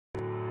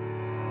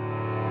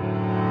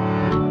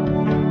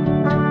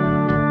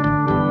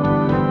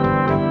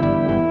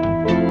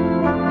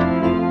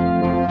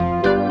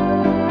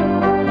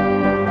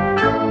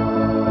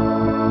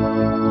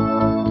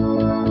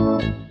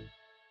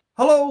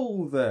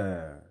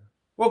there!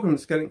 Welcome to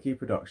Skeleton Key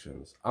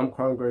Productions. I'm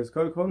Crown Grays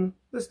Kokon.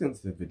 Let's get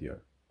into the video.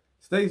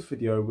 Today's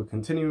video, we're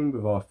continuing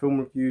with our film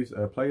reviews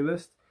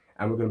playlist,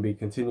 and we're going to be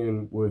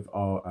continuing with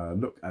our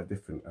look at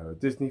different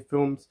Disney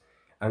films.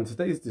 And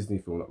today's Disney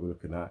film that we're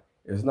looking at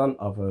is none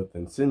other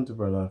than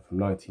Cinderella from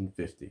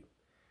 1950.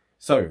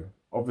 So,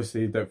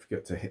 obviously, don't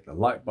forget to hit the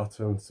like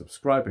button,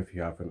 subscribe if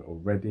you haven't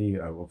already.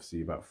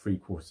 Obviously, about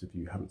 3/4 of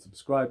you haven't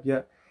subscribed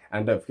yet.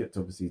 And don't forget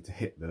to obviously to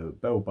hit the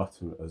bell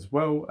button as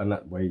well, and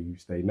that way you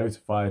stay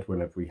notified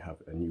whenever we have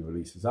a new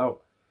releases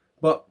out.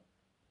 But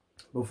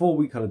before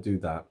we kind of do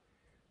that,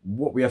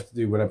 what we have to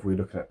do whenever we're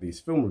looking at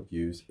these film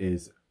reviews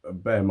is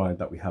bear in mind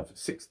that we have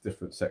 6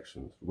 different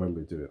sections when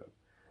we're doing them.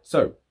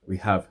 So we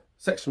have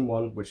section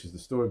 1, which is the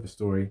story of the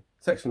story,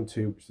 section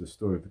 2, which is the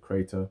story of the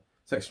creator,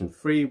 section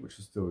 3, which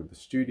is the story of the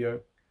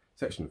studio,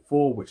 section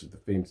 4, which is the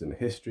themes and the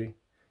history,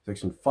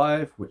 section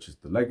 5, which is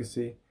the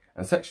legacy,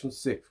 and section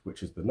 6,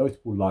 which is the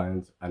notable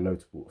lines and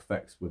notable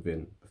effects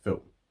within the film.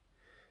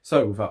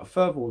 So without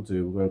further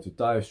ado, we're going to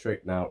dive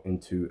straight now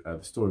into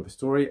the story of the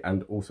story,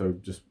 and also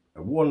just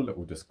one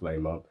little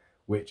disclaimer,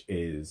 which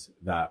is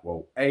that,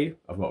 well, I've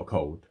got a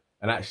cold,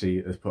 and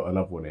actually let's put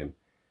another one in.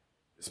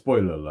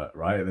 Spoiler alert,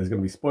 right? There's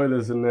going to be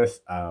spoilers in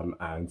this,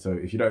 and so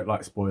if you don't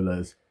like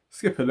spoilers,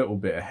 skip a little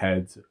bit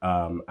ahead,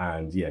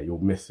 and yeah, you'll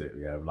miss it,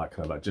 yeah, like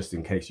kind of like just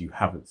in case you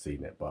haven't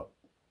seen it. But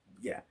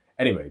yeah,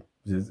 anyway,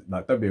 just,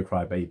 like, don't be a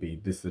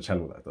crybaby. This is the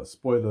channel that does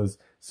spoilers,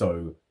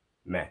 so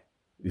meh.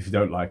 If you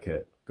don't like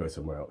it, go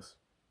somewhere else.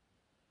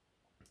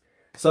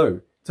 So,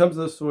 in terms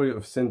of the story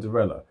of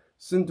Cinderella,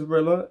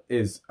 Cinderella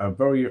is a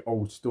very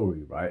old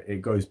story, right?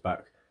 It goes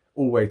back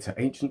all the way to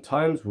ancient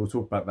times. We'll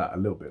talk about that a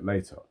little bit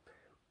later.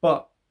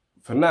 But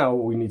for now,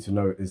 all we need to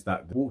know is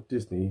that Walt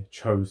Disney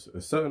chose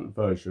a certain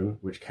version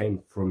which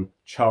came from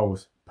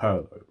Charles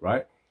Perrault,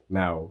 right?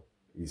 Now,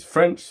 he's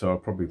French, so I'll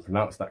probably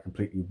pronounce that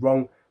completely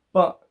wrong,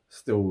 but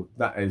still,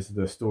 that is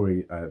the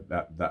story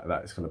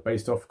that is kind of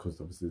based off,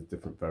 because obviously there's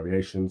different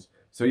variations.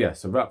 So yeah,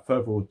 so without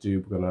further ado,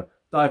 we're going to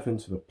dive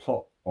into the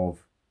plot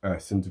of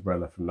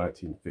Cinderella from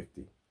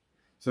 1950.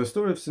 So the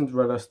story of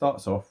Cinderella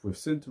starts off with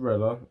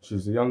Cinderella.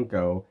 She's a young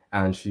girl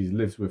and she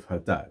lives with her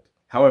dad.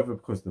 However,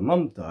 because the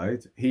mum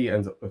died, he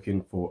ends up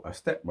looking for a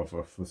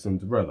stepmother for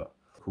Cinderella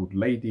called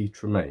Lady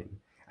Tremaine.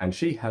 And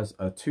she has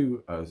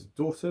 2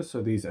 daughters,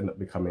 so these end up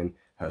becoming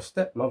her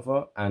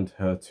stepmother and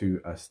her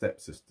 2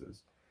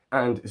 stepsisters.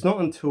 And it's not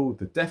until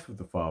the death of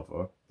the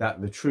father that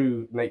the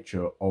true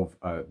nature of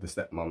the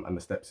stepmom and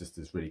the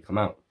stepsisters really come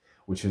out,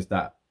 which is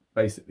that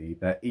basically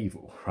they're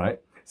evil,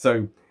 right?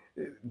 So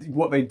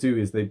what they do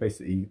is they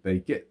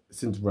get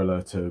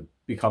Cinderella to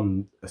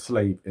become a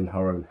slave in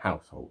her own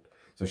household.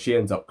 So she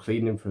ends up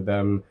cleaning for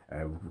them,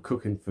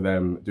 cooking for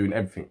them, doing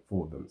everything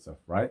for them, stuff,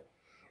 right?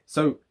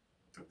 So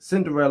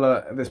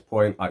Cinderella at this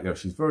point, like, you know,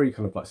 she's very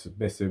kind of like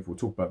submissive. We'll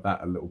talk about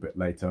that a little bit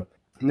later.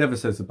 Never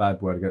says a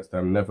bad word against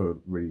them, never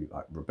really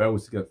like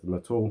rebels against them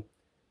at all.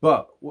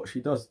 But what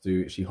she does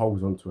do is she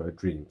holds on to her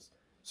dreams.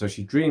 So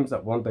she dreams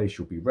that one day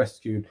she'll be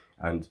rescued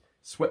and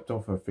swept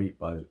off her feet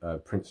by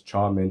Prince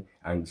Charming,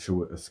 and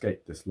she'll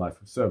escape this life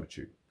of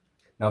servitude.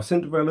 Now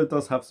Cinderella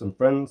does have some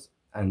friends,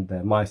 and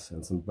they're mice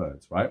and some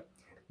birds, right?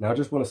 Now I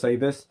just want to say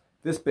this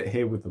bit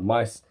here with the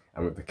mice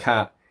and with the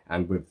cat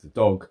and with the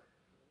dog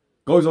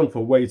goes on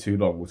for way too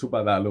long. We'll talk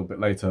about that a little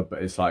bit later,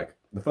 but it's like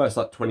the first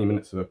like 20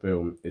 minutes of the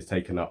film is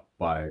taken up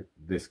by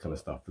this kind of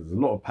stuff. There's a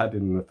lot of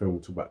padding in the film. We'll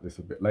talk about this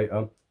a bit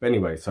later. But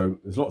anyway, so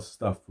there's lots of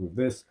stuff with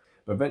this,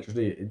 but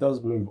eventually it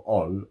does move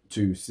on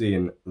to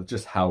seeing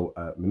just how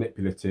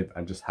manipulative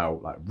and just how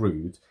like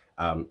rude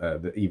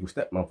the evil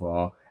stepmother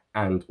are,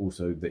 and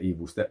also the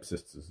evil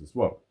stepsisters as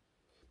well.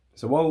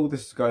 So while all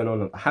this is going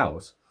on at the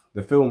house,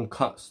 the film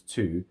cuts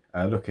to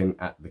looking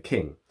at the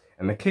king.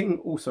 And the king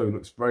also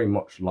looks very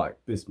much like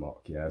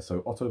Bismarck, yeah?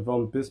 So Otto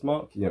von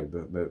Bismarck, you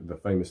know, the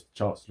famous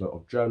Chancellor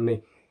of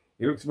Germany,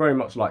 he looks very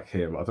much like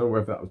him. I don't know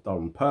whether that was done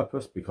on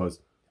purpose, because,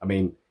 I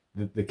mean,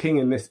 the king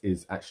in this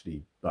is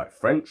actually, like,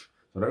 French,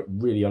 so I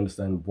don't really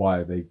understand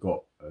why they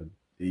got...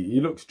 he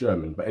looks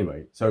German, but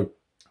anyway. So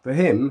for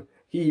him,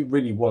 he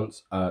really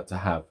wants to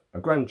have a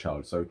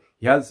grandchild. So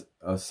he has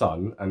a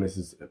son, and this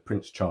is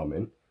Prince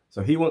Charming.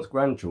 So he wants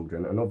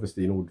grandchildren, and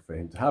obviously in order for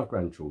him to have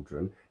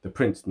grandchildren, the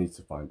prince needs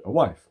to find a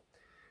wife.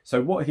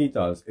 So what he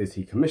does is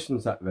he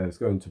commissions that there's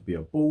going to be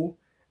a ball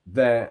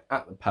there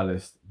at the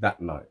palace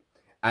that night.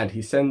 And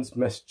he sends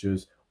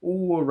messengers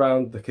all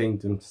around the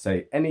kingdom to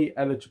say any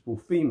eligible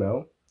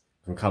female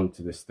can come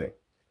to this thing.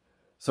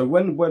 So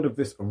when word of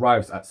this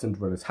arrives at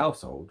Cinderella's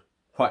household,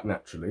 quite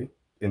naturally,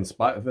 in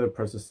spite of the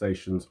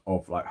protestations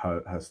of like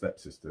her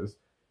stepsisters,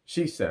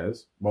 she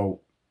says,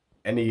 well,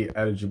 any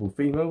eligible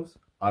females?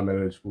 I'm an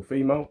eligible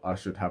female, I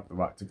should have the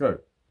right to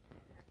go.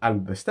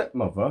 And the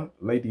stepmother,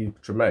 Lady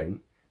Tremaine,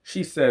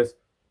 she says,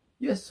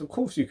 yes, of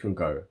course you can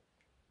go,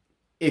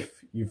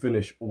 if you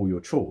finish all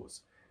your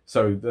chores.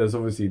 So there's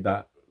obviously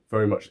that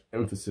very much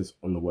emphasis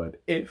on the word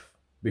if,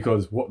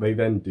 because what they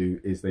then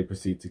do is they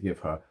proceed to give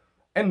her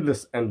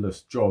endless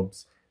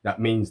jobs. That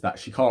means that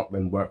she can't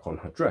then work on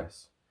her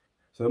dress.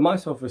 So the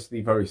mice are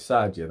obviously very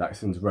sad, yeah, that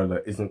Cinderella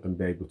isn't going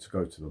to be able to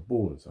go to the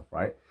ball and stuff,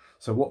 right?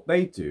 So what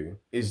they do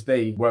is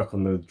they work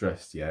on the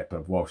dress, yeah,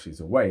 kind of while she's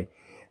away.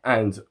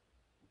 And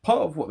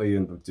part of what they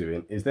end up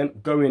doing is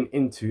then going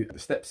into the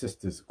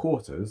stepsisters'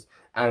 quarters,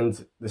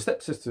 and the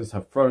stepsisters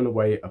have thrown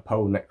away a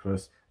pearl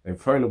necklace, they've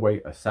thrown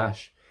away a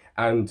sash,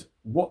 and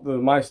what the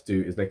mice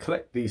do is they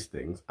collect these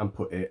things and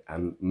put it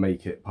and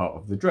make it part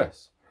of the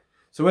dress.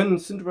 So when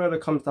Cinderella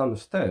comes down the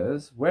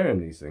stairs wearing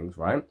these things,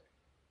 right,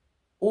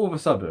 all of a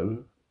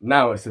sudden,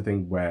 now it's the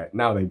thing where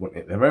now they want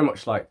it. They're very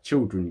much like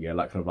children, yeah,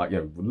 like kind of like,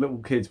 yeah, little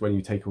kids when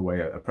you take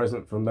away a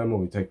present from them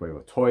or you take away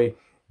a toy,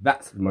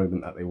 that's the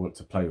moment that they want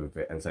to play with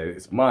it and say,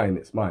 it's mine,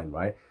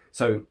 right?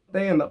 So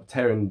they end up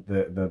tearing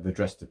the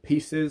dress to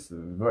pieces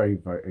in a very,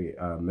 very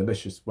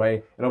malicious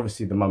way. And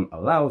obviously the mum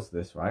allows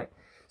this, right?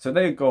 So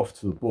they go off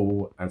to the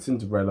ball and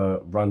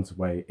Cinderella runs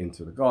away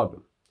into the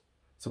garden.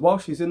 So while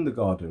she's in the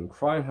garden,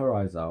 crying her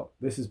eyes out,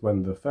 this is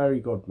when the fairy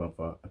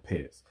godmother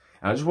appears.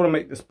 And I just want to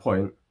make this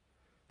point.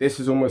 This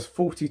is almost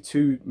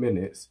 42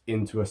 minutes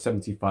into a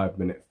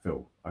 75-minute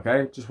film,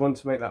 okay? Just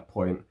wanted to make that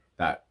point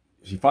that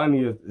she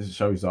finally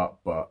shows up,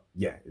 but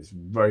yeah, it's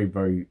very,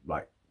 very,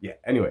 like, yeah.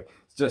 Anyway,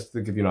 just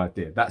to give you an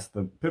idea, that's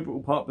the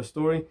pivotal part of the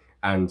story,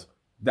 and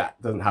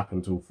that doesn't happen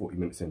until 40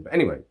 minutes in. But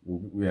anyway,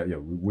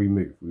 we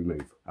move. We'll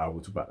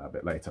talk about that a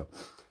bit later.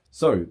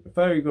 So the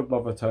fairy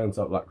godmother turns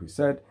up, like we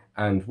said,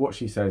 and what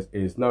she says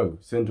is, no,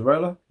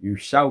 Cinderella, you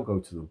shall go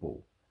to the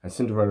ball. And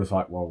Cinderella's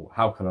like, well,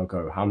 how can I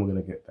go? How am I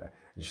going to get there?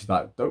 And she's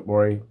like, don't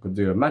worry, I'm going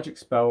to do a magic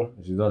spell.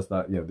 And she does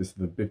that, you know, this is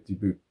the Bibbidi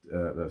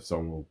Boop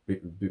song, or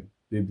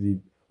Bibbidi,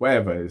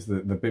 whatever, it's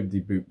the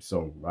Bibbidi Boop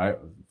song, right?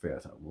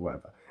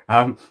 Whatever.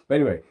 But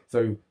anyway,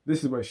 so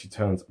this is where she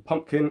turns a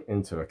pumpkin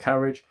into a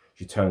carriage.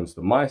 She turns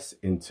the mice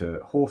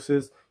into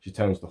horses. She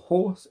turns the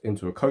horse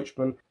into a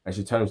coachman. And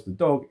she turns the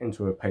dog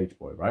into a page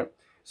boy, right?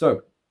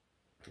 So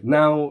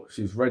now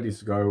she's ready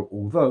to go,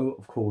 although,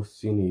 of course,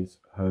 she needs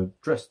her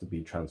dress to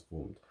be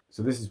transformed.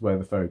 So this is where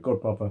the fairy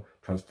godmother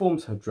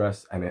transforms her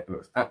dress and it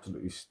looks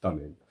absolutely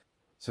stunning.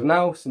 So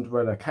now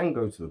Cinderella can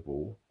go to the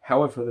ball.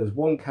 However, there's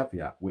one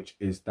caveat, which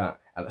is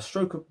that at the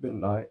stroke of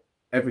midnight,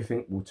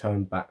 everything will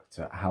turn back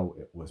to how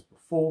it was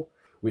before,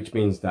 which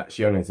means that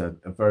she only has a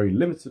very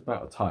limited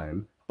amount of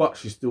time, but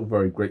she's still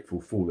very grateful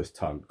for this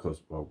time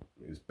because, well,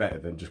 it's better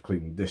than just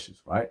cleaning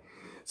dishes, right?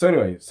 So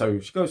anyway, so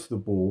she goes to the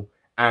ball.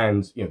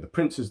 And, you know, the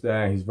prince is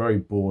there, he's very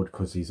bored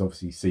because he's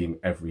obviously seen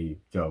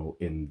every girl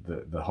in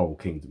the whole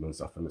kingdom and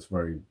stuff, and it's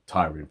very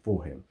tiring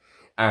for him.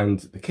 And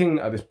the king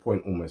at this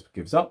point almost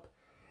gives up.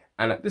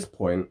 And at this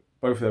point,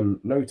 both of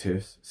them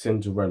notice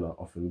Cinderella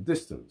off in the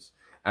distance.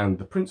 And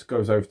the prince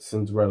goes over to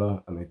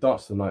Cinderella and they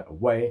dance the night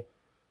away.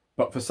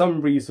 But for some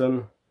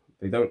reason,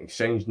 they don't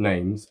exchange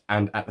names.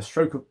 And at the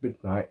stroke of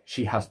midnight,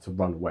 she has to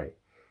run away.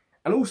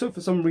 And also, for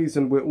some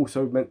reason, we're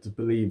also meant to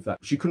believe that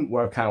she couldn't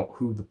work out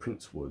who the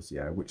prince was,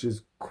 yeah, which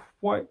is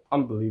quite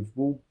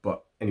unbelievable.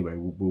 But anyway,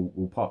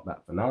 we'll park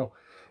that for now.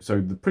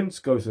 So the prince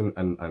goes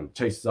and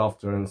chases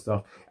after her and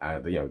stuff.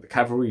 The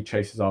cavalry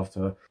chases after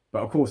her.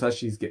 But of course, as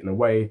she's getting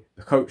away,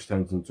 the coach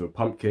turns into a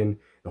pumpkin,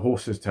 the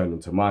horses turn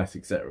into mice,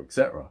 etc.,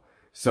 etc.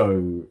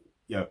 So,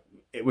 yeah,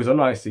 it was a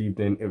nice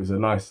evening. It was a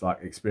nice, like,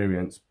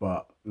 experience.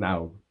 But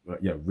now,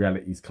 yeah,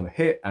 reality's kind of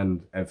hit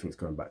and everything's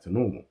going back to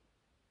normal.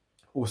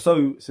 Or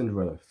so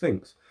Cinderella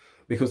thinks,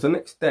 because the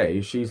next day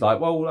she's like,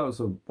 well, that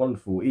was a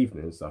wonderful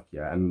evening and stuff,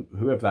 yeah, and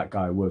whoever that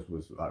guy was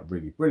like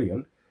really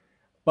brilliant.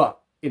 But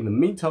in the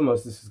meantime,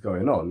 as this is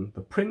going on,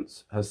 the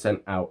prince has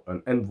sent out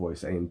an envoy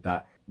saying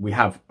that we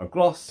have a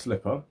glass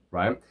slipper,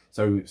 right?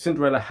 So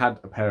Cinderella had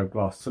a pair of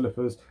glass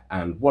slippers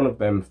and one of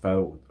them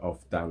fell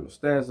off down the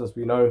stairs, as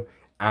we know.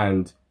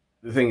 And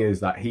the thing is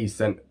that he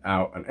sent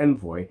out an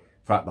envoy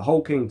throughout the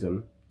whole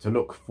kingdom to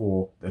look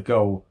for the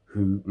girl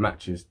who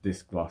matches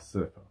this glass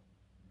slipper.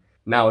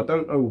 Now, I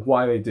don't know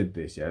why they did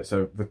this yet.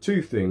 So for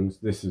two things,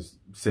 this is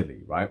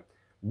silly, right?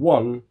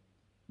 One,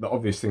 the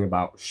obvious thing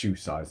about shoe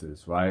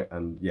sizes, right?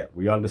 And yeah,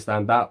 we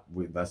understand that.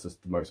 That's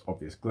just the most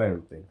obvious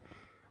glaring thing.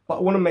 But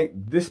I want to make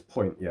this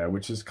point, yeah,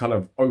 which is kind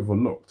of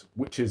overlooked,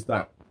 which is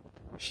that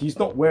she's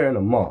not wearing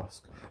a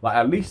mask. Like,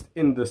 at least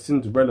in the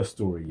Cinderella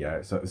story,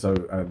 yeah. So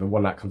the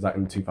one that comes out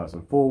in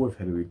 2004 with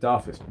Hilary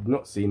Duff. If you've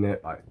not seen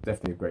it, like,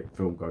 definitely a great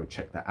film. Go and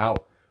check that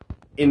out.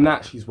 In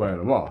that, she's wearing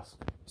a mask.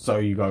 So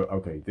you go,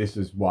 okay, this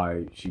is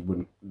why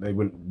they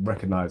wouldn't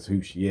recognize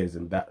who she is,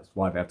 and that's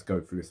why they have to go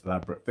through this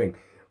elaborate thing.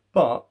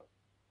 But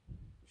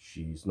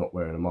she's not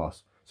wearing a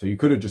mask. So you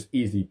could have just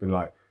easily been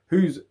like,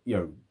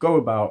 go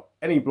about,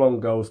 any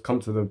blonde girls come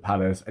to the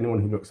palace,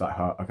 anyone who looks like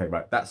her, okay,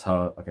 right, that's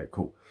her, okay,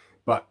 cool.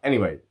 But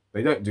anyway,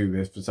 they don't do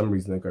this. For some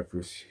reason, they go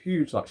through this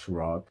huge, like,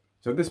 charade.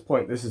 So at this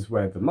point, this is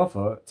where the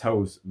mother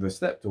tells the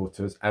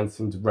stepdaughters and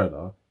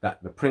Cinderella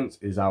that the prince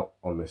is out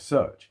on this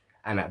search.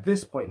 And at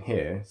this point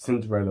here,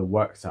 Cinderella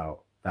works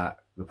out that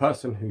the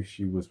person who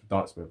she was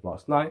dancing with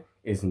last night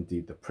is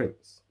indeed the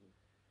prince.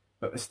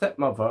 But the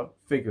stepmother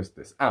figures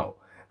this out.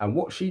 And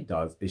what she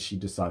does is she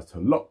decides to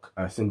lock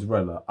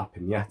Cinderella up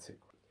in the attic.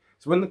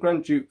 So when the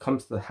Grand Duke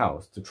comes to the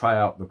house to try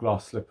out the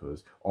glass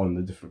slippers on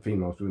the different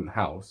females within the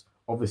house,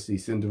 obviously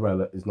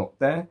Cinderella is not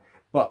there,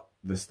 but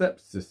the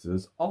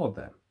stepsisters are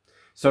there.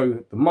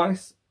 So the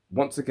mice,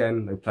 once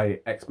again, they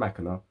play Ex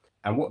Machina,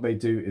 and what they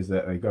do is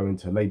that they go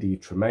into Lady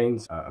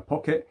Tremaine's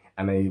pocket,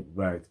 and they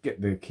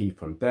get the key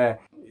from there.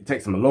 It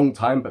takes them a long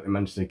time, but they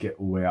manage to get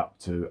all the way up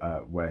to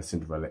where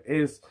Cinderella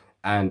is,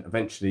 and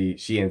eventually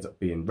she ends up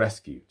being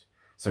rescued.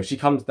 So she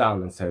comes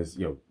down and says,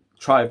 "Yo,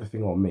 try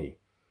everything on me."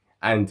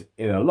 And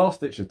in a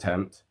last-ditch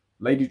attempt,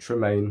 Lady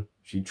Tremaine,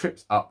 she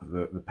trips up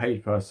the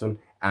page person,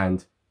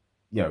 and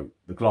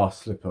the glass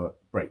slipper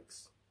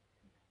breaks.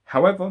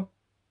 However,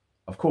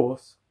 of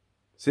course,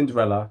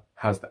 Cinderella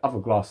has the other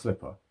glass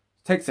slipper,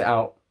 takes it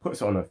out,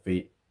 puts it on her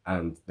feet,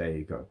 and there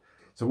you go.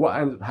 So what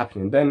ends up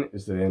happening then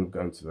is they end up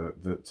going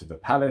to the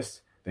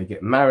palace, they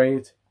get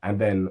married, and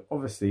then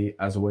obviously,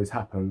 as always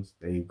happens,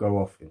 they go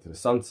off into the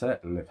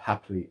sunset and live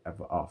happily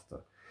ever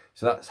after.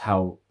 So that's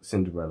how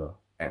Cinderella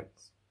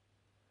ends.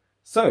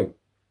 So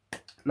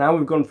now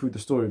we've gone through the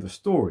story of the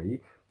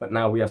story, but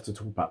now we have to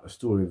talk about the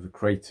story of the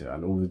creator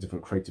and all the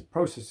different creative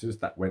processes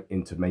that went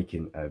into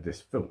making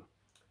this film.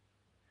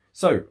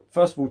 So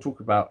first of all, talk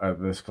about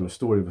this kind of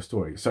story of a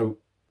story. So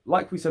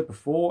like we said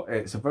before,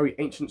 it's a very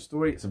ancient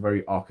story. It's a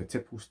very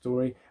archetypal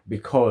story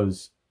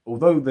because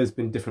although there's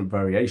been different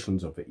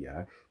variations of it,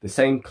 the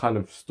same kind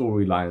of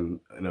storyline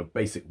in a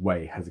basic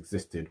way has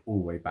existed all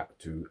the way back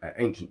to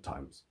ancient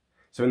times.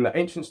 So in the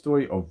ancient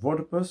story of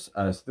Rhodopus,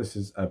 this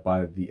is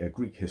by the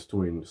Greek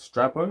historian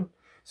Strabo.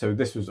 So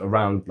this was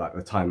around like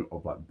the time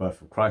of like the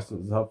birth of Christ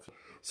and stuff.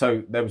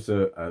 So there was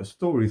a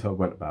story that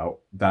went about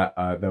that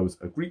there was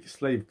a Greek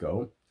slave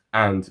girl,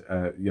 and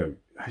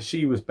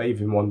she was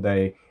bathing one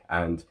day,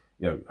 and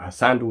her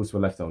sandals were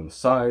left on the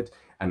side,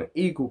 and an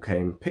eagle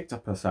came, picked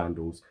up her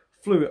sandals,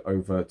 flew it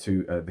over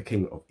to the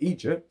king of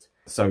Egypt.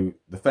 So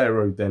the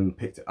pharaoh then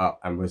picked it up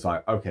and was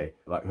like, okay,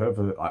 like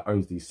whoever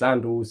owns these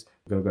sandals,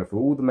 I'm going to go for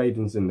all the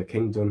maidens in the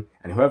kingdom,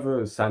 and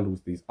whoever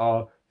sandals these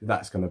are,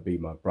 that's going to be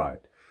my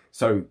bride.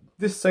 So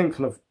this same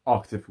kind of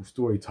archetypal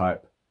story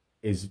type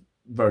is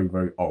very,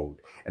 very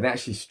old, and it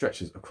actually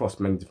stretches across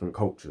many different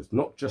cultures,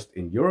 not just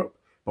in Europe,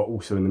 but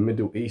also in the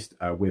Middle East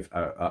with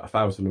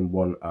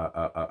 1001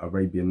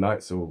 Arabian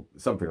Nights or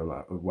something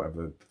like that, or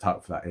whatever the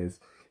title for that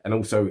is. And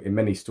also in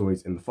many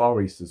stories in the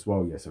Far East as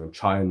well. So in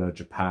China,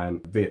 Japan,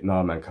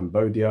 Vietnam and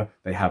Cambodia,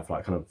 they have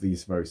like kind of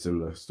these very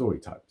similar story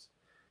types.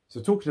 So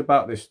talking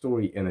about this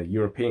story in a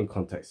European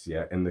context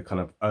in the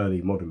kind of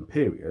early modern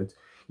period,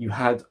 you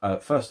had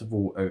first of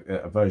all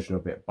a version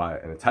of it by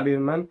an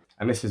Italian man,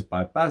 and this is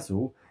by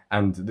Basil,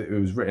 and it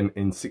was written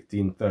in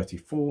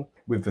 1634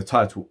 with the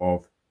title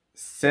of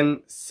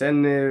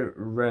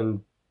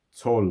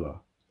Cenerentola.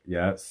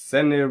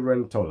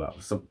 Cenerentola,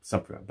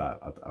 something like that.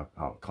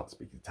 I can't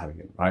speak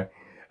Italian, right?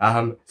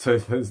 So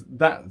there's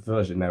that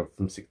version now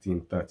from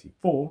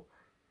 1634.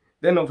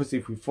 Then obviously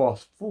if we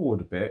fast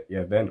forward a bit, they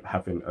end up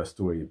having a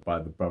story by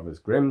the Brothers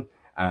Grimm,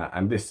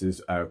 and this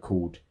is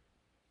called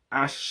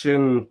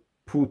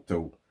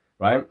Aschenputtel,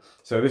 right?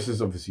 So this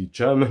is obviously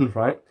German,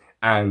 right?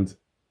 And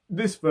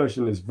this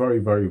version is very,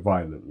 very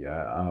violent,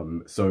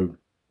 so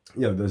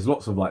there's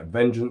lots of like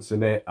vengeance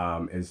in it.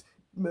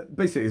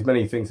 Basically there's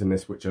many things in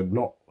this which are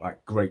not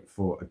like great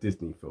for a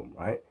Disney film,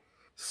 right?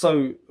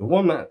 So the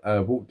one that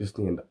Walt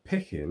Disney ended up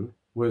picking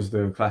was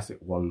the classic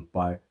one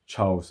by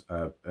Charles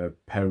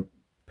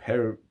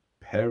Perrault,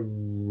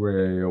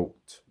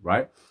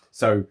 right?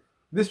 So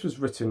this was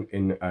written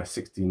in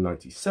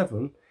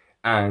 1697,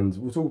 and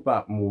we'll talk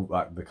about more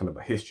like the kind of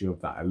a history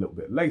of that a little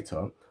bit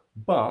later,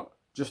 but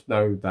just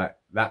know that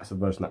that's the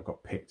version that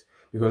got picked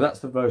because that's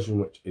the version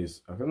which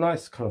is a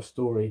nice kind of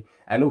story,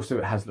 and also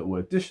it has little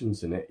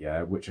additions in it,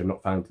 which are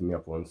not found in the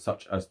other ones,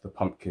 such as the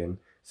pumpkin,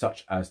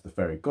 such as the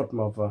fairy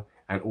godmother,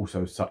 and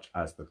also such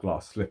as the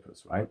glass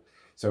slippers, right?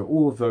 So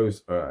all of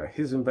those are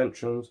his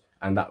inventions,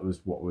 and that was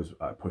what was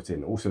put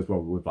in. Also as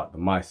well with like the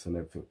mice and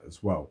everything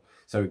as well.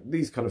 So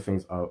these kind of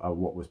things are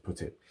what was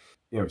put in.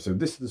 So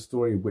this is the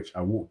story which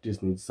Walt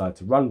Disney decided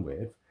to run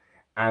with,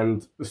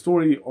 and the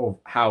story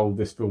of how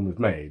this film was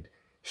made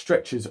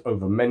stretches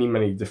over many,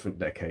 many different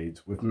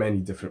decades with many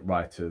different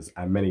writers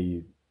and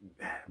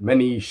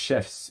many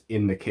chefs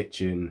in the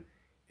kitchen,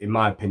 in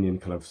my opinion,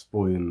 kind of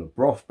spoiling the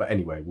broth. But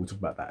anyway, we'll talk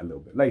about that a little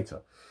bit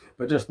later.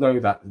 But just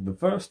know that the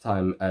first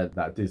time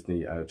that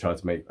Disney tried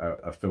to make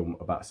a film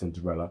about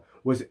Cinderella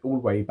was all the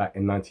way back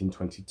in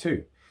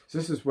 1922. So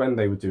this is when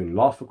they were doing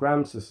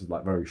laughograms. This is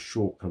like very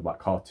short kind of like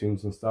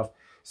cartoons and stuff.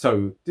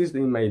 So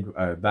Disney made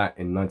that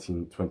in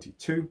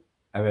 1922.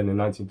 And then in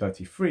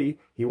 1933,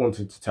 he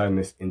wanted to turn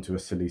this into a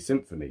silly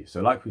symphony.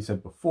 So like we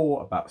said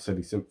before about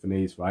silly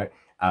symphonies, right?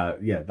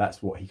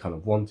 That's what he kind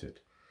of wanted.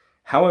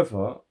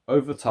 However,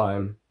 over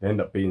time, there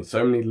ended up being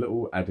so many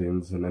little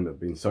add-ins and ended up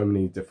being so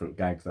many different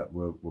gags that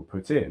were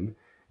put in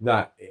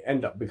that it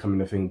ended up becoming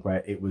a thing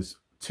where it was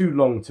too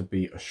long to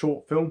be a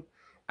short film,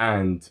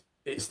 and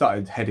it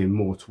started heading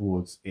more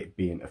towards it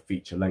being a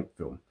feature-length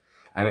film.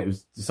 And it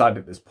was decided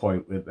at this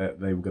point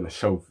that they were going to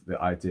shelve the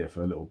idea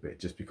for a little bit,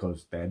 just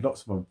because they had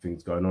lots of other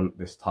things going on at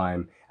this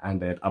time, and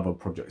they had other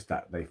projects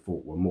that they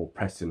thought were more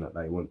pressing that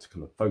they wanted to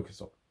kind of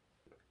focus on.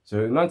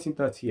 So in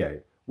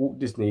 1938, Walt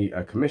Disney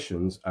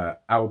commissions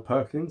Al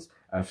Perkins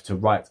to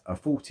write a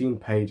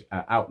 14-page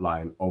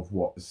outline of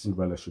what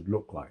Cinderella should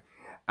look like.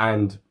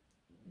 And,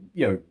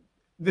 you know,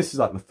 this is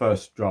like the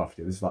first draft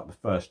here. This is like the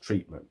first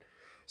treatment.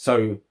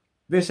 So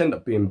this ended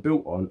up being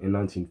built on in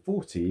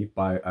 1940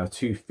 by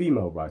two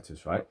female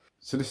writers, right?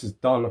 So this is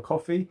Dana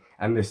Coffey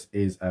and this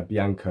is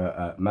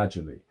Bianca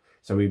Maggioli.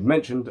 So we've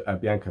mentioned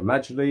Bianca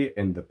Maggioli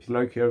in the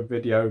Pinocchio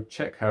video.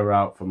 Check her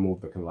out for more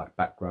of the kind of like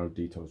background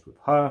details with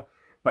her.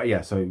 But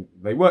yeah, so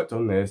they worked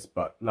on this,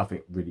 but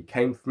nothing really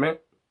came from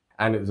it.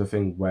 And it was a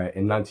thing where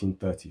in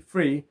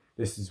 1933,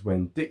 this is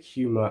when Dick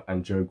Humer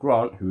and Joe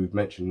Grant, who we've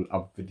mentioned in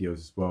other videos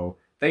as well,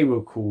 they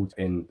were called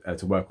in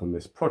to work on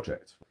this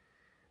project.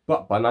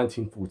 But by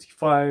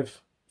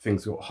 1945,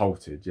 things got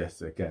halted,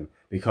 yes, again,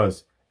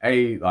 because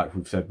like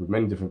we've said with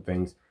many different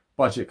things,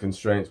 budget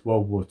constraints,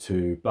 World War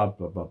II, blah,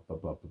 blah, blah, blah,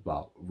 blah,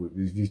 blah, blah.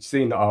 If you've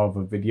seen our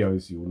other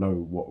videos, you'll know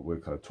what we're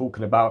kind of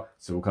talking about.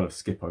 So we'll kind of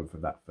skip over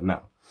that for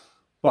now.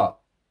 But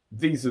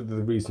these are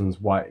the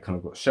reasons why it kind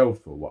of got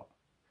shelved for a while.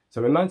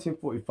 So in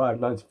 1945,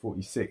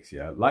 1946,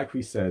 yeah, like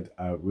we said,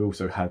 we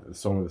also had the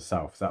Song of the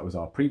South. That was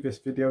our previous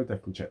video,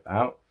 definitely check that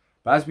out.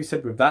 But as we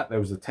said with that, there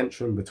was a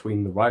tension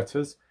between the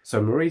writers.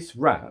 So Maurice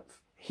Rapp,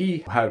 he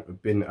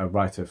had been a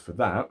writer for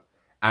that,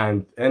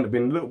 and it ended up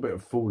being a little bit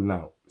of falling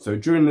out. So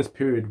during this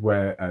period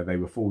where they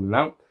were falling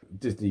out,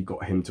 Disney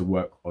got him to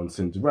work on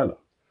Cinderella.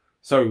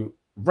 So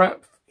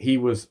Rapp, he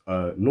was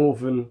a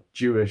northern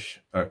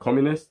Jewish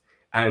communist,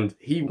 and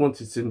he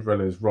wanted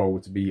Cinderella's role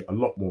to be a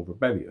lot more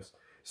rebellious.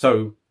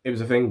 So it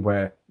was a thing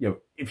where, you know,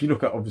 if you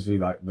look at obviously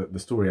like the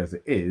story as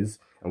it is,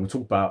 and we'll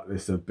talk about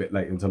this a bit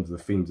later in terms of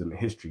the themes and the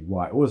history,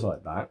 why it was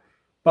like that,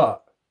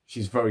 but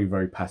she's very,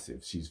 very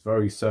passive. She's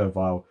very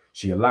servile.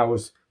 She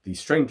allows these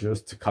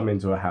strangers to come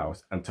into her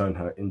house and turn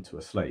her into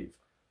a slave.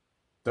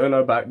 Don't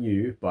know about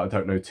you, but I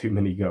don't know too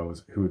many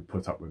girls who would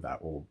put up with that,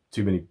 or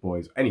too many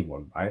boys,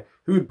 anyone, right?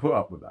 Who would put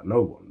up with that?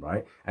 No one,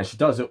 right? And she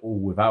does it all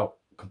without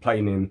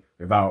complaining,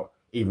 without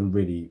even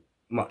really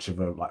much of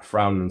a like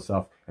frown and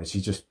stuff, and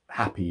she's just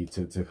happy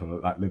to kind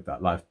of like live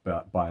that life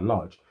by and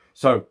large.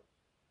 So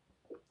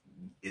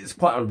it's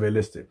quite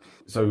unrealistic.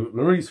 So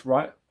Maurice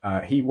Wright,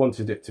 he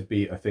wanted it to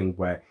be a thing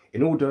where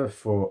in order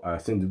for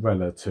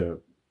Cinderella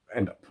to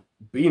end up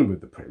being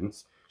with the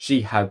prince,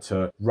 she had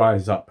to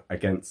rise up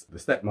against the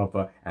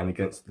stepmother and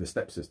against the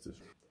stepsisters.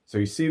 So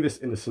you see this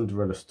in the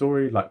Cinderella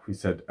story, like we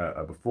said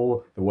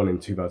before, the one in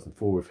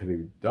 2004 with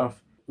Hilary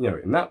Duff. You know,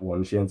 in that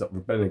one, she ends up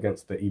rebelling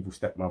against the evil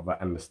stepmother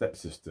and the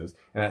stepsisters,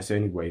 and that's the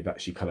only way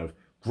that she kind of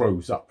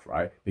grows up,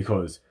 right?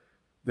 Because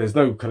there's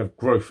no kind of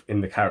growth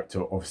in the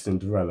character of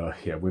Cinderella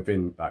here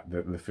within like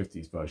the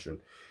 50s version.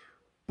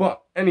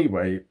 But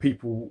anyway,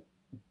 people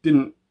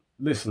didn't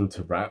listen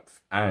to Rapp,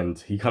 and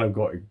he kind of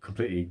got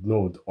completely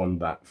ignored on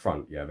that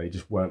front. Yeah, they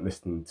just weren't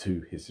listening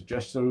to his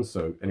suggestions.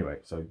 So anyway,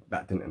 so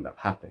that didn't end up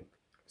happening.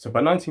 So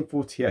by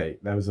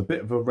 1948, there was a bit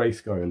of a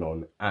race going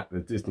on at the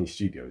Disney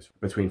studios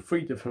between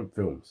three different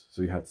films.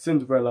 So you had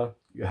Cinderella,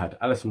 you had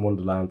Alice in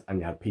Wonderland, and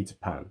you had Peter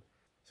Pan.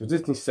 So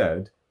Disney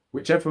said,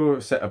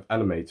 whichever set of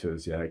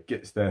animators, yeah,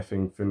 gets their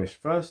thing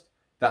finished first,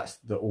 that's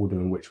the order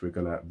in which we're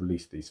going to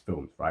release these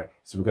films, right?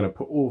 So we're going to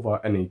put all of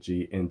our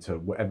energy into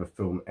whatever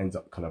film ends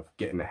up kind of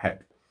getting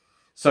ahead.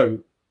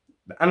 So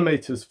the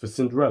animators for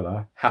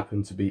Cinderella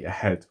happened to be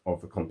ahead of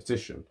the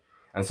competition.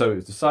 And so it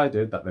was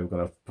decided that they were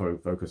going to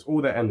focus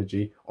all their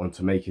energy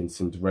onto making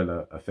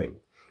Cinderella a thing.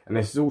 And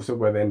this is also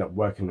where they end up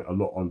working a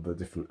lot on the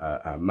different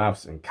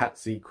mouse and cat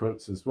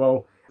sequence as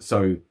well.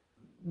 So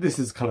this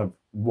is kind of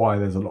why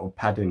there's a lot of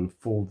padding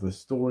for the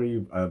story.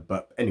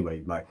 But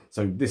anyway, like,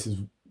 so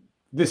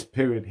this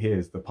period here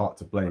is the part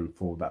to blame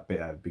for that bit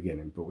at the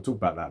beginning. But we'll talk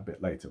about that a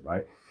bit later,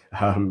 right?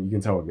 You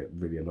can tell I get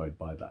really annoyed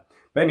by that.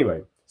 But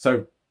anyway,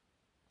 so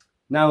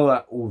now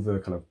that all the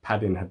kind of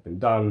padding had been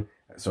done,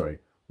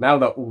 now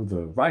that all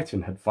the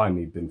writing had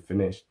finally been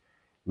finished,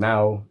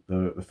 now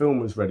the film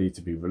was ready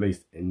to be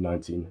released in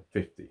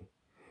 1950.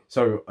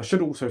 So I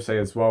should also say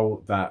as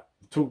well that,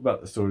 talk about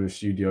the story of the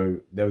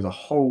studio, there was a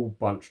whole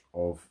bunch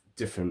of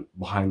different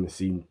behind the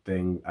scene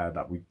thing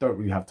that we don't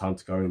really have time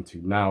to go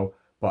into now,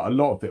 but a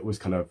lot of it was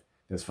kind of,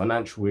 there's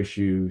financial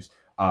issues,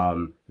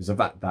 there's the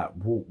fact that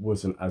Walt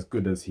wasn't as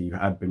good as he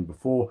had been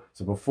before.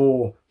 So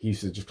before, he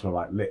used to just kind of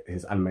like let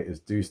his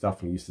animators do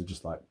stuff, and he used to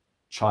just like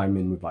chime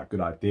in with like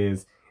good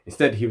ideas.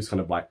 Instead, he was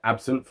kind of like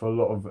absent for a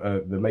lot of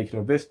the making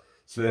of this.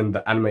 So then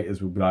the animators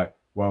would be like,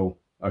 well,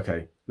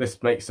 okay,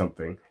 let's make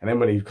something. And then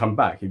when he'd come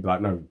back, he'd be like,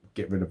 no,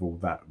 get rid of all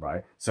that,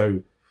 right?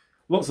 So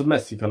lots of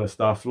messy kind of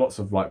stuff, lots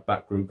of like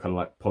backroom kind of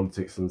like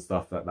politics and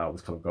stuff that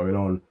was kind of going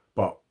on.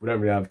 But we don't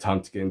really have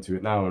time to get into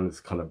it now. And it's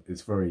kind of,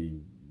 it's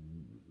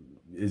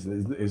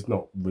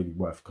not really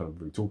worth kind of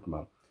really talking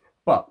about.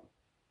 But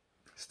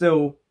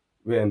still,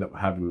 we end up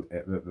having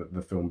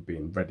the film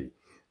being ready.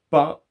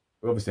 But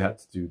we obviously had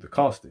to do the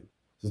casting.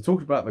 So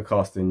talking about the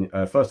casting,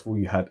 first of all,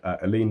 you had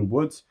Eileen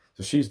Woods.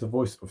 So she's the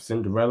voice of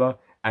Cinderella,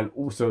 and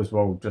also as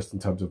well, just in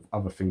terms of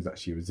other things that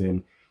she was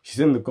in.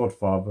 She's in The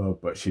Godfather,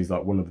 but she's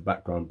like one of the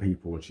background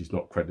people, and she's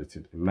not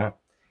credited in that.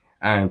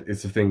 And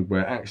it's a thing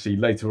where actually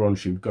later on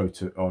she would go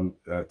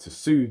to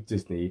sue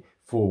Disney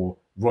for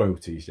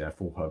royalties, yeah,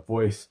 for her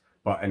voice.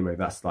 But anyway,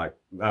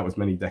 that was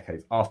many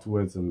decades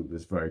afterwards, and it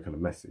was very kind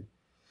of messy.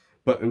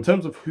 But in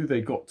terms of who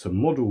they got to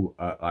model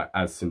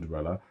as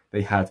Cinderella,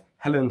 they had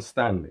Helen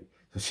Stanley.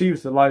 So she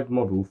was the live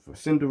model for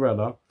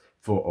Cinderella,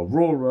 for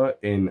Aurora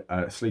in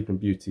Sleeping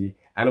Beauty,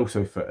 and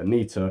also for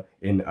Anita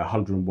in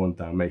 101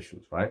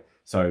 Dalmatians, right?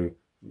 So,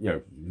 you know,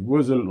 it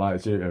wasn't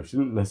like, you know, she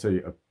didn't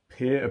necessarily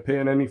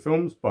appear in any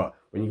films, but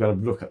when you kind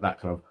of look at that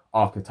kind of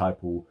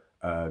archetypal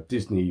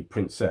Disney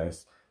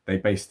princess, they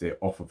based it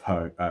off of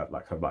her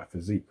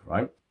physique,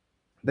 right?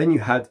 Then you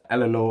had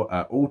Eleanor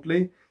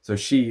Audley. So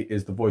she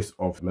is the voice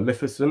of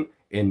Maleficent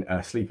in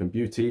Sleeping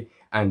Beauty.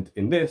 And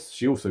in this,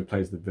 she also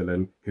plays the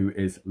villain, who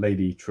is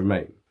Lady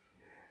Tremaine.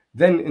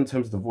 Then in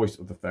terms of the voice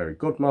of the fairy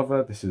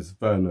godmother, this is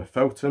Verna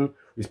Felton.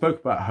 We spoke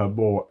about her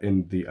more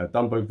in the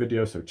Dumbo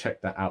video, so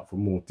check that out for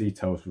more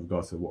details with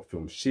regards to what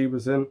films she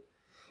was in.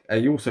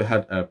 You also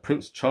had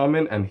Prince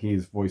Charming, and he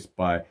is voiced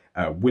by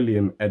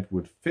William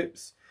Edward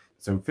Phipps.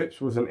 So Phipps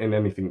wasn't in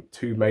anything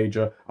too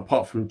major,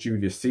 apart from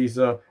Julius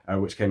Caesar,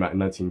 which came out in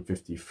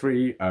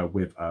 1953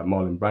 with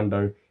Marlon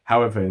Brando.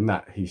 However, in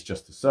that, he's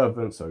just a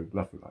servant, so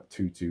nothing like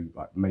too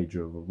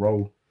major of a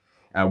role.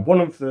 One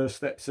of the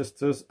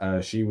stepsisters,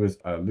 she was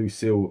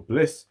Lucille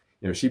Bliss.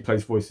 You know, she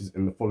plays voices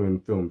in the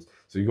following films.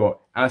 So you got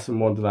Alice in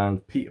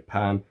Wonderland, Peter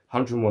Pan,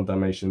 101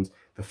 Dalmatians,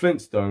 The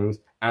Flintstones,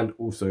 and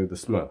also The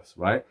Smurfs,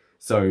 right?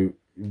 So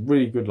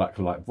really good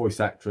voice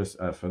actress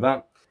for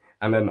that.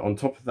 And then on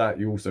top of that,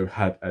 you also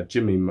had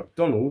Jimmy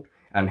McDonald,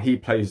 and he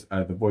plays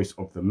the voice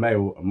of the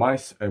male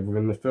mice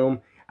within the film,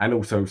 and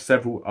also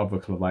several other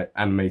kind of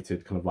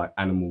animated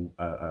animal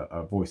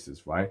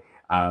voices, right?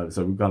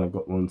 So we've kind of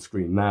got them on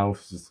screen now.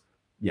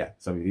 Yeah,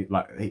 so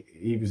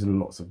he was in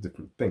lots of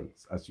different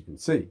things, as you can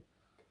see.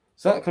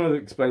 So that kind of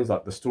explains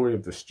the story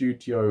of the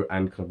studio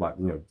and kind of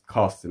you know,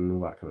 casting and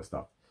all that kind of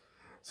stuff.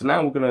 So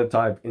now we're going to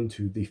dive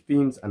into the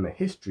themes and the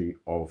history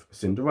of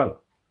Cinderella.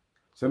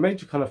 So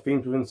major kind of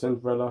themes within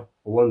Cinderella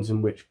are ones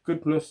in which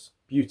goodness,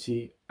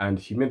 beauty, and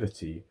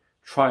humility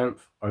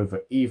triumph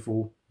over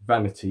evil,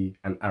 vanity,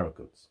 and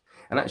arrogance.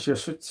 And actually I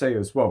should say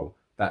as well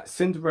that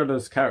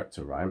Cinderella's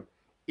character, right,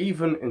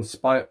 even in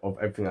spite of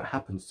everything that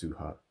happens to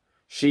her,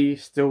 she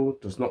still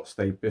does not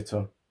stay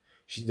bitter.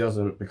 She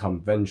doesn't become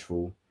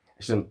vengeful.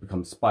 She doesn't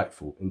become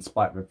spiteful in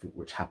spite of everything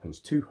which happens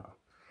to her.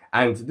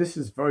 And this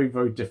is very,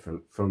 very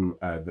different from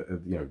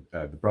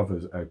the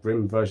Brothers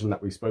Grimm version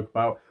that we spoke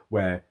about,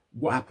 where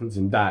what happens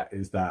in that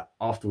is that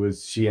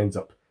afterwards she ends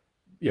up,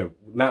 you know,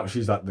 now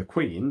she's like the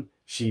queen,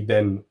 she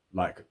then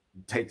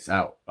takes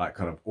out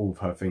kind of all of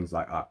her things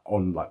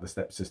on the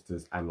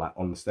stepsisters and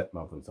on the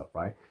stepmother and stuff,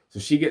 right? So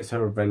she gets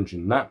her revenge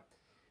in that.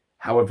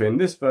 However, in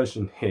this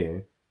version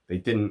here, they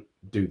didn't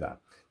do that.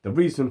 The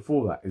reason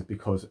for that is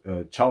because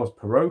Charles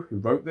Perrault, who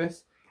wrote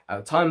this,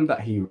 at the time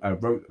that he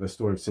wrote the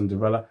story of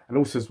Cinderella, and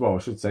also as well, I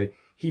should say,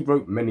 he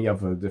wrote many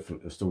other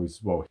different stories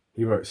as well.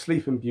 He wrote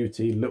Sleeping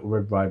Beauty, Little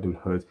Red Riding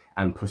Hood,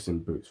 and Puss in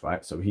Boots,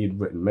 right? So he had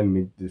written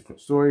many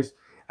different stories.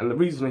 And the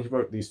reason he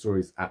wrote these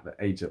stories at the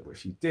age at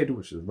which he did,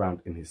 which was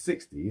around in his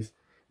 60s,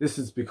 this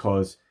is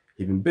because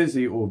he'd been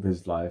busy all of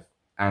his life.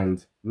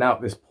 And now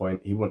at this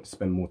point, he wanted to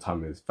spend more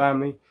time with his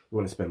family. He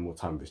wanted to spend more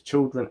time with his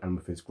children and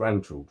with his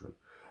grandchildren.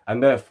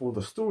 And therefore,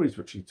 the stories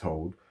which he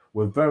told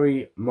were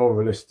very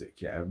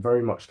moralistic, yeah,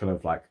 very much kind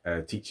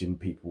of teaching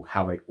people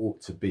how they ought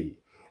to be.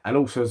 And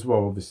also as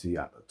well, obviously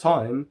at the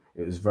time,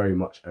 it was very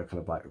much a kind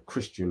of a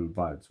Christian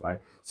vibes, right?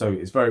 So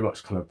it's very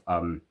much kind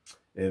of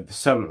the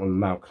Sermon on the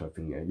Mount kind of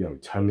thing, you know,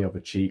 turn the other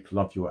cheek,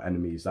 love your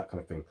enemies, that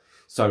kind of thing.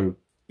 So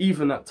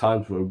even at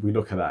times where we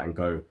look at that and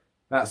go,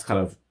 that's kind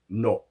of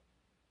not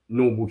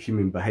normal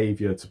human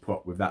behavior to put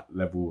up with that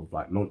level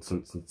of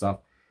nonsense and stuff.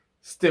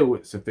 Still,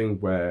 it's a thing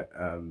where,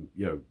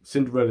 you know,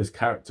 Cinderella's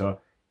character,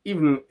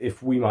 even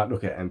if we might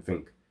look at it and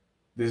think,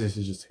 this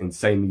is just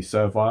insanely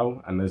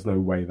servile and there's no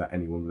way that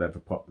anyone would ever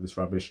put up with this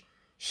rubbish,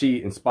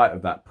 she, in spite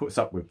of that, puts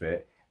up with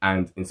it.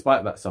 And in spite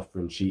of that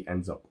suffering, she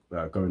ends up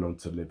going on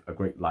to live a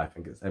great life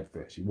and gets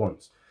everything that she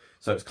wants.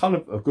 So it's kind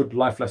of a good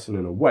life lesson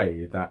in a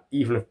way that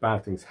even if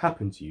bad things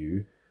happen to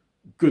you,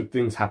 good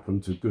things happen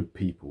to good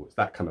people. It's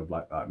that kind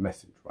of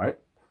message, right?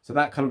 So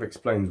that kind of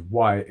explains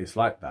why it's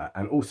like that.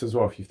 And also as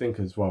well, if you think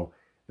as well,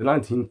 the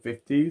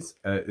 1950s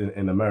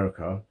in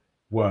America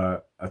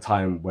were a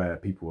time where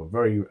people were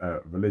very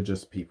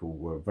religious, people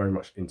were very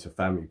much into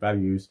family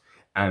values.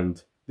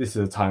 And this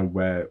is a time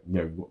where, you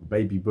know, you've got the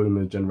baby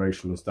boomer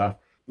generation and stuff.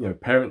 You know,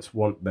 parents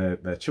want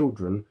their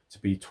children to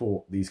be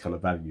taught these kind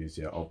of values,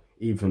 yeah, of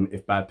even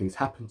if bad things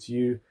happen to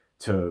you,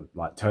 to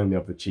turn the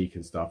other cheek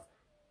and stuff.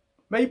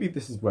 Maybe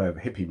this is where the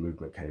hippie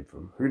movement came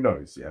from. Who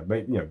knows? Yeah,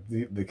 maybe, you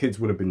know, the kids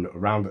would have been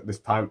around at this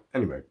time.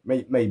 Anyway,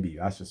 maybe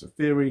that's just a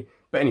theory.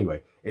 But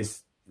anyway,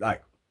 it's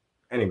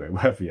anyway,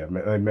 whatever. Yeah,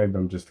 maybe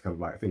I'm just kind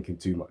of thinking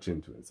too much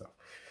into it and stuff.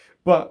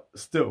 But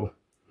still,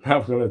 now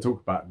we're going to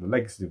talk about the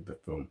legacy of the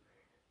film.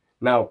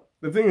 Now,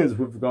 the thing is,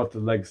 with regard to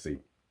the legacy,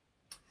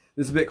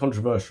 this is a bit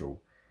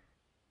controversial.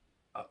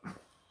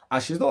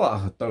 Actually, it's not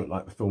that I don't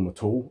like the film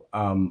at all.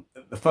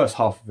 The first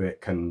half of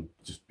it can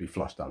just be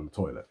flushed down the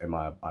toilet in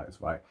my eyes,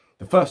 right?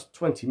 The first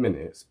 20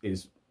 minutes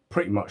is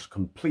pretty much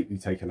completely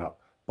taken up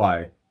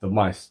by the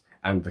mice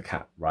and the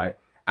cat, right?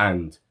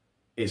 And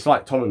it's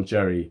like Tom and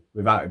Jerry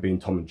without it being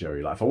Tom and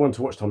Jerry. Like, if I wanted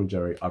to watch Tom and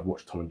Jerry, I'd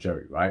watch Tom and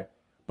Jerry, right?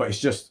 But it's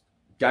just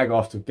gag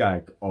after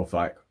gag of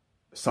like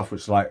stuff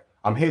which, like,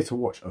 I'm here to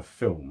watch a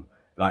film.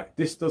 Like,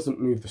 this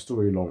doesn't move the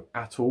story along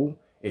at all.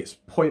 It's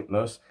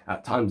pointless.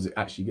 At times it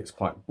actually gets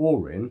quite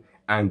boring.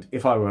 And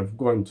if I were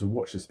going to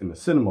watch this in the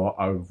cinema,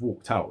 I would have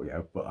walked out,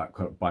 yeah, but like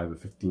kind of by the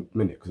 15th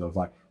minute, because I was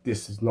like,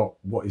 this is not,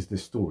 what is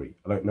this story?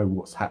 I don't know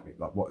what's happening.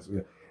 Like, what's,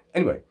 yeah.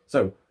 Anyway,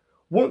 so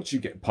once you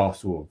get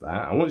past all of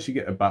that, and once you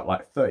get about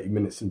like 30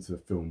 minutes into the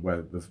film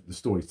where the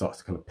story starts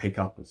to kind of pick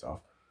up and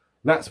stuff,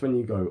 that's when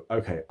you go,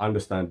 okay, I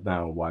understand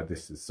now why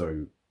this is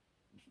so,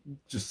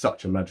 just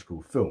such a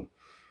magical film.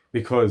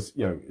 Because,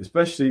 you know,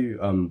 especially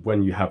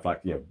when you have,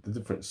 like, you know, the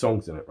different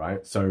songs in it,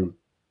 right? So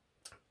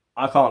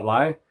I can't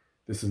lie,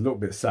 this is a little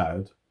bit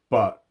sad,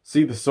 but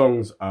see the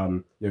songs,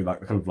 you know, like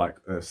kind of like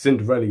a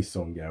Cinderella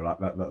song, yeah, like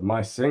that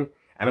mice sing,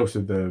 and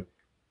also the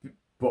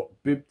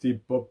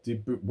bibdy bobdy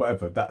boop,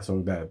 whatever, that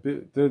song there.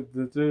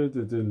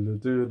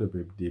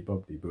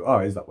 Oh,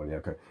 is that one? Yeah,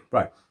 okay,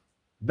 right.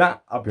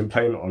 That I've been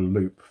playing on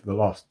loop for the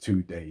last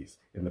 2 days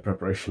in the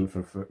preparation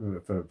for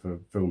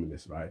filming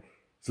this, right?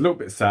 It's a little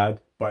bit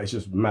sad, but it's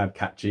just mad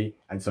catchy,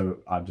 and so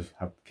I just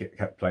have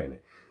kept playing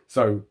it.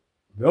 So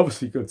they're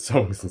obviously good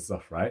songs and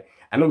stuff, right?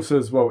 And also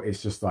as well,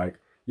 it's just like,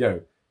 you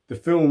know, the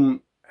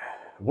film,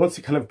 once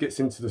it kind of gets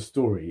into the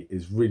story,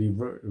 is really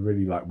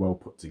like well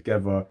put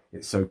together.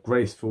 It's so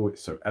graceful,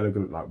 it's so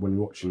elegant. Like, when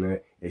you're watching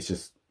it, it's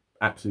just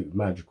absolutely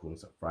magical and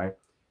stuff, right?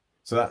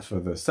 So that's for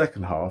the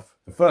second half.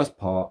 The first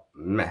part,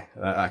 meh,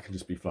 that can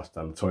just be flushed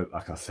down the toilet,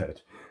 like I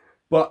said.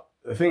 But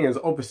the thing is,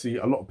 obviously,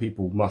 a lot of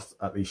people must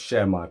at least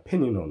share my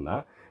opinion on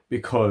that,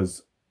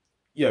 because,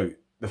 you know,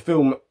 the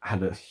film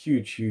had a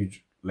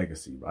huge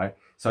legacy, right?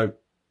 So,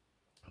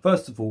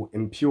 first of all,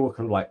 in pure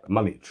kind of like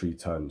monetary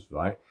terms,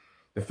 right,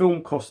 the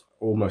film cost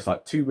almost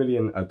like $2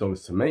 million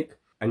to make,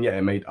 and yet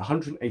it made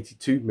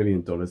 $182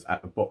 million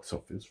at the box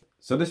office.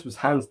 So this was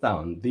hands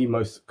down the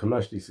most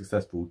commercially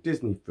successful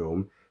Disney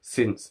film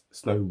since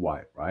Snow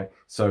White, right?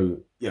 So,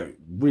 you know,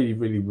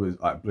 really was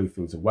like blew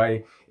things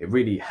away. It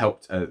really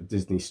helped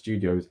Disney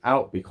Studios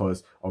out,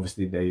 because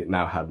obviously they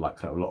now had like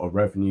kind of a lot of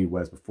revenue,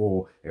 whereas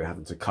before they were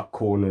having to cut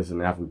corners and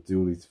they having to do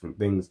all these different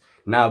things.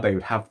 Now they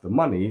would have the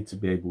money to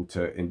be able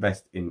to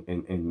invest in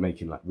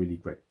making like really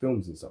great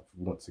films and stuff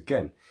once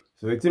again.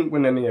 So they didn't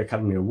win any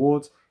Academy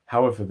Awards.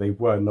 However, they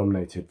were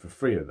nominated for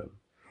 3 of them.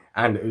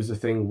 And it was a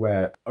thing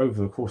where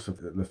over the course of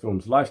the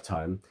film's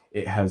lifetime,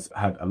 it has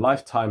had a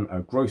lifetime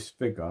gross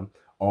figure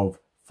of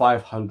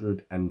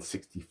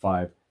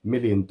 $565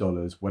 million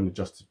when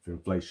adjusted for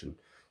inflation.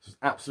 So it's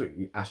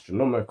absolutely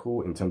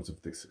astronomical in terms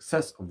of the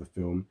success of the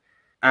film.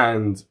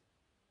 And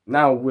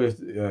now we've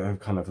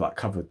kind of like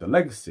covered the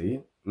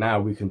legacy, now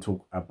we can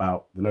talk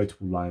about the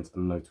notable lines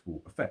and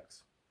notable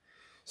effects.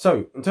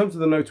 So in terms of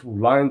the notable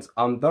lines,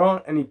 there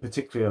aren't any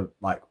particular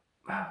like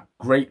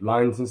great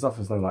lines and stuff.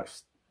 There's no like,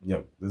 you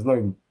know, there's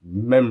no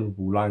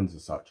memorable lines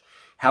as such.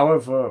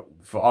 However,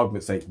 for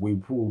argument's sake, we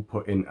will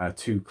put in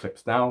 2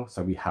 clips now.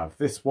 So we have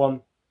this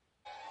one.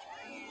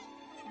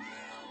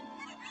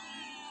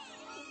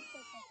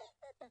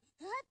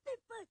 Happy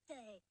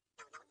birthday.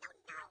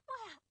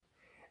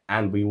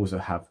 And we also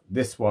have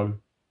this one.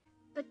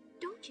 But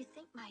don't you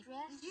think my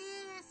dress?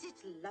 Yes,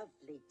 it's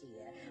lovely,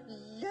 dear.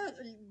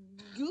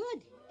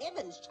 Good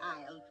heavens,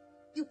 child.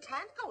 You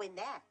can't go in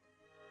there.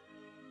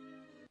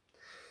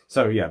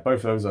 So yeah,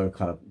 both of those are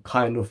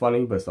kind of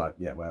funny, but it's like,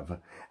 yeah,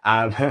 whatever.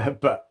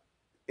 But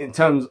in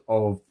terms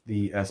of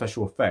the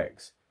special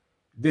effects,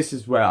 this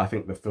is where I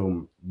think the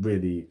film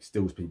really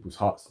steals people's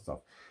hearts and stuff,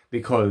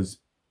 because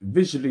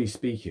visually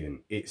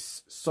speaking,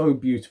 it's so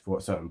beautiful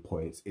at certain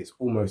points. It's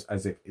almost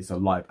as if it's a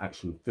live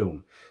action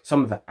film.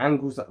 Some of the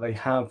angles that they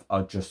have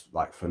are just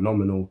like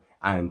phenomenal.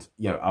 And,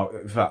 you know,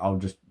 in fact, I'll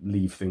just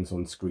leave things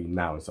on screen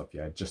now and stuff,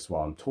 yeah, just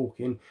while I'm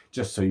talking,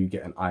 just so you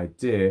get an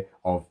idea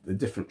of the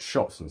different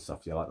shots and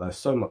stuff, yeah. Like, there's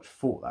so much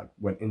thought that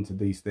went into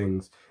these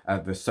things.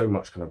 There's so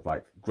much kind of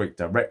like great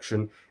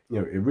direction.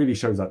 You know, it really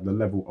shows like the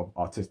level of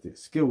artistic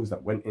skills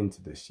that went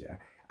into this, yeah.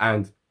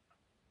 And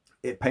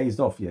it pays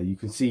off, yeah. You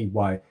can see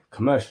why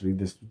commercially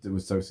this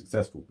was so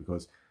successful,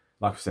 because,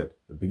 like I said,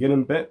 the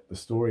beginning bit, the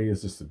story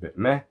is just a bit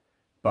meh,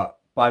 but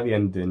by the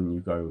ending, you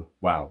go,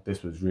 wow,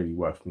 this was really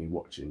worth me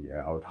watching.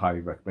 Yeah, I would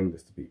highly recommend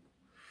this to people.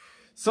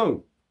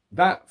 So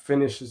that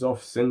finishes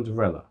off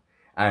Cinderella.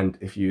 And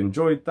if you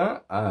enjoyed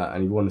that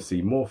and you want to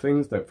see more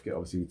things, don't forget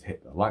obviously to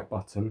hit the like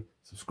button,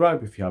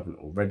 subscribe if you haven't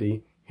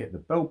already, hit the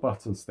bell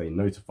button to stay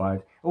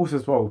notified. Also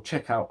as well,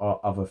 check out our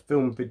other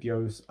film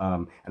videos.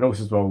 And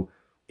also as well,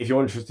 if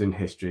you're interested in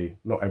history,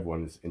 not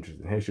everyone is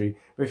interested in history,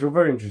 but if you're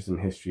very interested in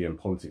history and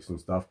politics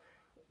and stuff,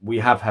 we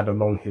have had a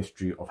long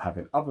history of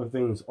having other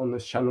things on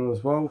this channel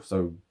as well,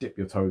 so dip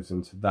your toes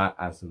into that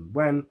as and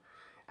when.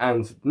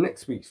 And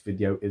next week's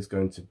video is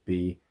going to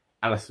be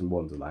Alice in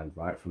Wonderland,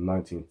 right, from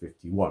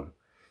 1951.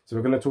 So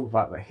we're going to talk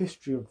about the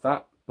history of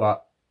that,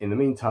 but in the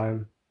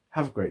meantime,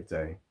 have a great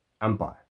day and bye.